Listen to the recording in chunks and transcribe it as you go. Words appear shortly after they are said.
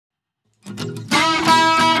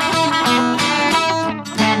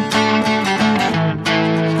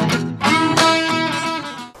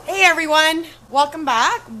everyone, welcome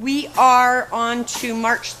back. We are on to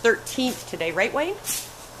March 13th today, right Wayne?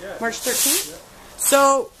 Yeah. March 13th? Yeah.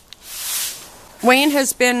 So Wayne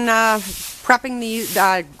has been prepping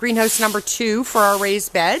the greenhouse number 2 for our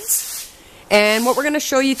raised beds, and what we're going to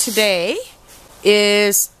show you today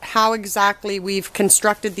is how exactly we've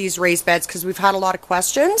constructed these raised beds, because we've had a lot of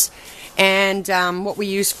questions, and what we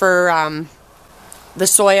use for the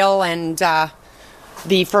soil and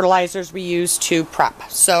the fertilizers we use to prep.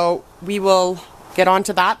 So we will get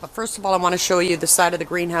onto that, but first of all I want to show you the side of the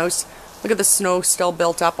greenhouse. Look at the snow still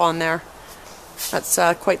built up on there. That's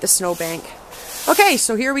quite the snowbank. Okay,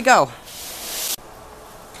 so here we go.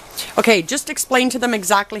 Okay, just explain to them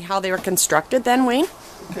exactly how they were constructed then, Wayne.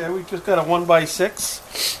 Okay, we just got a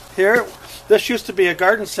 1x6 here. This used to be a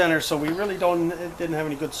garden center, so we really didn't have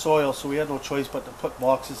any good soil, so we had no choice but to put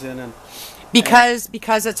boxes in and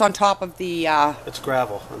because it's on top of the it's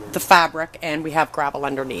gravel. The fabric, and we have gravel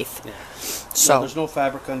underneath. Yeah. So no, there's no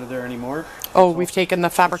fabric under there anymore. Oh, so we've taken the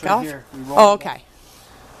fabric right off? Here. Oh, okay.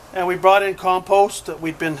 And we brought in compost that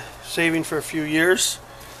we'd been saving for a few years.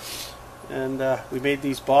 And we made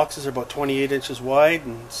these boxes. They're about 28 inches wide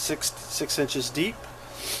and 6 inches deep.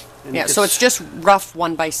 And yeah, so it's just rough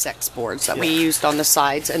 1x6 boards that we used on the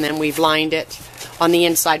sides, and then we've lined it on the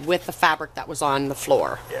inside with the fabric that was on the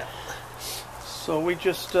floor. Yeah. So we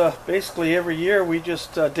just basically every year we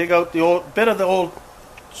just dig out the old bit of the old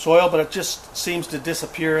soil, but it just seems to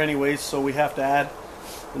disappear anyways. So we have to add.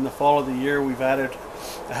 In the fall of the year, we've added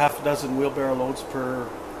a half a dozen wheelbarrow loads per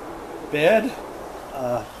bed.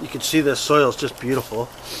 You can see the soil is just beautiful.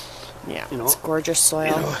 Yeah, it's gorgeous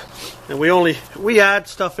soil. And we add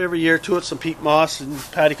stuff every year to it, some peat moss, and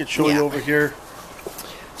Patty could show you over here.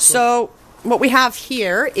 So what we have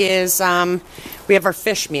here is we have our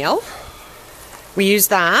fish meal. We use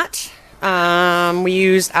that. We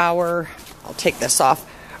use I'll take this off,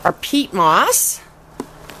 our peat moss,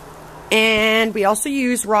 and we also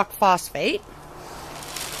use rock phosphate.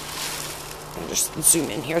 I'll just zoom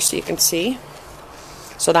in here so you can see.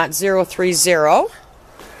 So that's 030.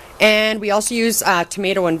 And we also use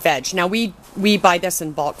tomato and veg. Now we buy this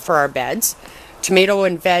in bulk for our beds. Tomato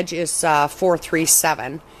and veg is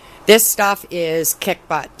 437. This stuff is kick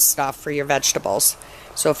butt stuff for your vegetables.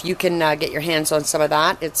 So if you can get your hands on some of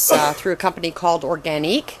that, it's through a company called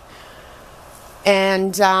Organique.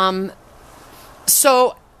 And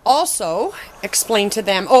so also explain to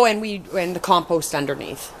them, and the compost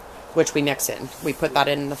underneath, which we mix in. We put that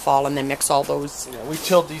in the fall and then mix all those. Yeah, we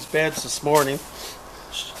tilled these beds this morning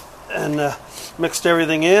and mixed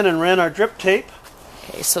everything in and ran our drip tape.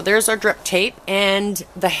 Okay, so there's our drip tape, and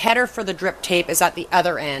the header for the drip tape is at the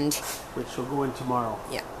other end, which will go in tomorrow.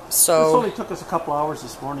 Yeah. So this only took us a couple hours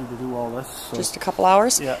this morning to do all this. So. Just a couple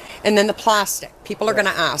hours? Yeah. And then the plastic. People are going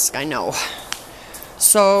to ask, I know.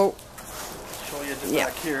 So show you the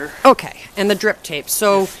back here. Okay, and the drip tape.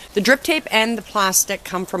 So the drip tape and the plastic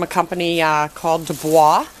come from a company called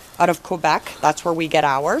Dubois out of Quebec. That's where we get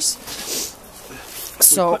ours.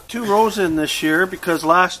 So we put 2 rows in this year because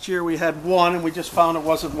last year we had 1 and we just found it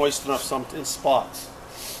wasn't moist enough in spots.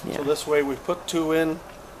 Yeah. So this way we put 2 in.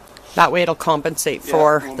 That way it'll compensate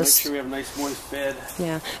for we'll this. Make sure we have a nice moist bed.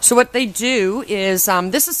 Yeah. So what they do is,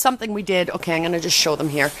 this is something we did. Okay, I'm going to just show them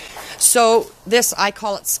here. So this, I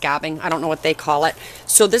call it scabbing. I don't know what they call it.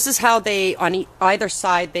 So this is how they, on either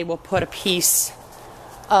side, they will put a piece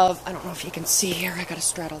of, I don't know if you can see here. I got to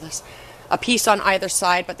straddle this. A piece on either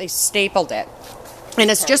side, but they stapled it. And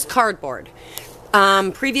it's just cardboard.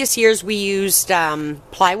 Previous years we used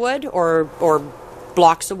plywood or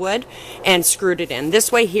blocks of wood and screwed it in.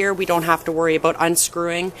 This way here we don't have to worry about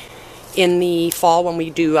unscrewing in the fall when we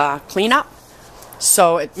do cleanup.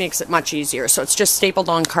 So it makes it much easier. So it's just stapled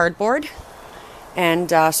on cardboard.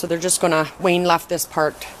 And so they're just going to, Wayne left this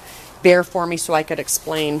part bare for me so I could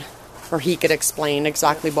explain, or he could explain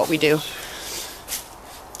exactly what we do.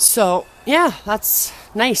 So yeah, that's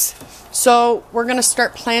nice. So we're going to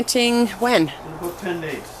start planting when? In about 10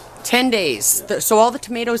 days. 10 days. Yeah. So all the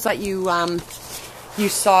tomatoes that you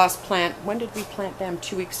saw us plant, when did we plant them?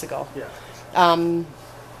 2 weeks ago. Yeah.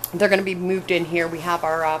 They're going to be moved in here. We have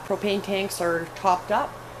our propane tanks are topped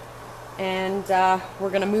up, and we're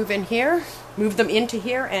going to move them into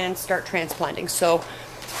here and start transplanting. So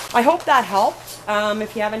I hope that helped.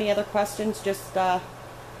 If you have any other questions, just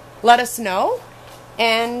let us know,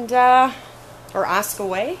 and or ask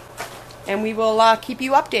away, and we will keep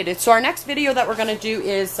you updated. So our next video that we're going to do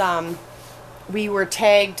is we were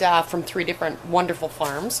tagged from 3 different wonderful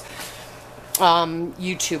farms,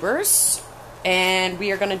 YouTubers, and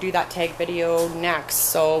we are going to do that tag video next.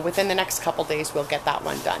 So within the next couple days we'll get that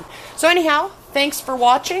one done. So anyhow, thanks for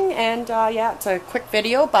watching, and yeah, it's a quick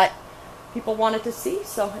video, but people wanted to see.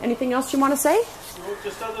 So anything else you want to say? No,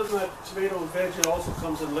 just other than that tomato and veg, it also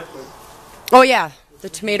comes in liquid. Oh yeah, the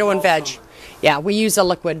tomato and veg. Yeah, we use a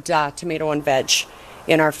liquid tomato and veg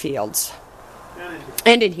in our fields.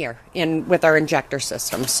 And in here, with our injector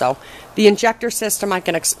system. So the injector system I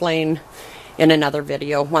can explain in another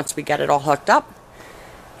video once we get it all hooked up.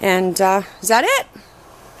 And is that it?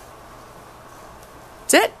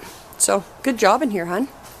 That's it. So good job in here, hon.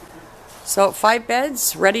 So 5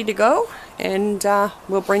 beds ready to go, and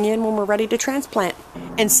we'll bring you in when we're ready to transplant.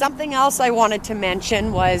 And something else I wanted to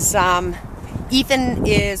mention was Ethan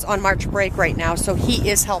is on March break right now, so he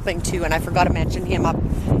is helping too, and I forgot to mention him up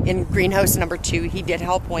in greenhouse number 2. He did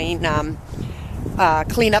help Wayne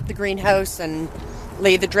clean up the greenhouse and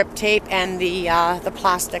lay the drip tape and the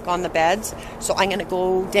plastic on the beds. So I'm going to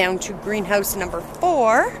go down to greenhouse number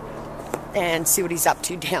 4 and see what he's up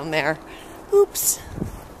to down there. Oops.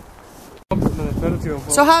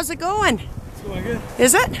 So how's it going? It's going good.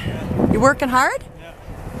 Is it? Yeah. You working hard? Yeah.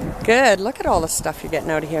 Good. Look at all the stuff you're getting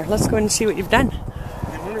out of here. Let's go in and see what you've done.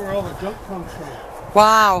 I wonder where all the junk comes from.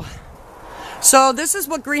 Wow. So this is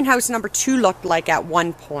what greenhouse number 2 looked like at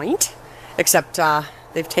one point, except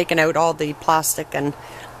they've taken out all the plastic and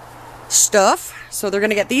stuff. So they're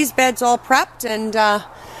going to get these beds all prepped and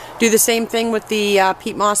do the same thing with the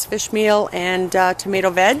peat moss fish meal and tomato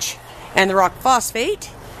veg and the rock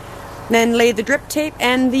phosphate. Then lay the drip tape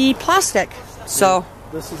and the plastic. So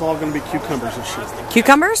this is all going to be cucumbers this year.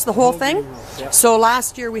 Cucumbers, the whole thing? Yep. So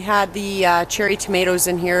last year we had the cherry tomatoes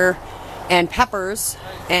in here and peppers,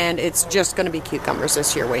 and it's just going to be cucumbers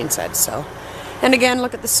this year, Wayne said. So, and again,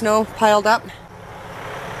 look at the snow piled up.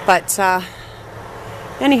 But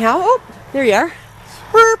anyhow, oh, there you are.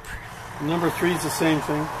 Burp. Number 3 is the same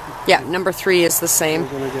thing. Yeah, number 3 is the same.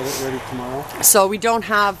 We're going to get it ready tomorrow. So we don't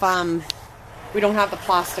have the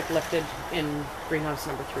plastic lifted in greenhouse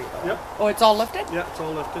number 3 though. Yep. Oh, it's all lifted? Yeah, it's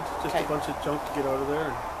all lifted. Just Okay. a bunch of junk to get out of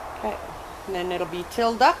there. Okay. And then it'll be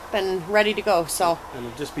tilled up and ready to go. So. And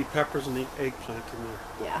it'll just be peppers and eggplant in there.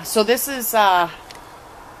 Yeah. So this is an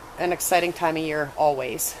exciting time of year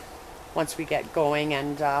always. Once we get going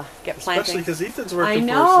and get planting. Especially because Ethan's working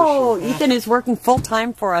I for us know. this year. Ethan is working full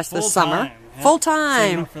time for us this summer. Yeah. Full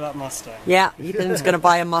Saving time. up for that Mustang. Yeah, Ethan's going to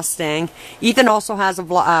buy a Mustang. Ethan also has a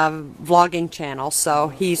vlogging channel, so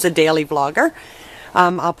he's a daily vlogger.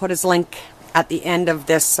 I'll put his link at the end of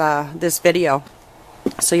this this video,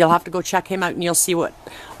 so you'll have to go check him out, and you'll see what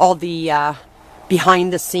all the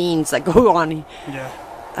behind the scenes that go on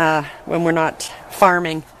when we're not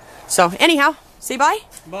farming. So anyhow, say bye.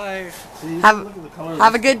 Bye.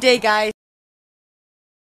 Have a good day, guys.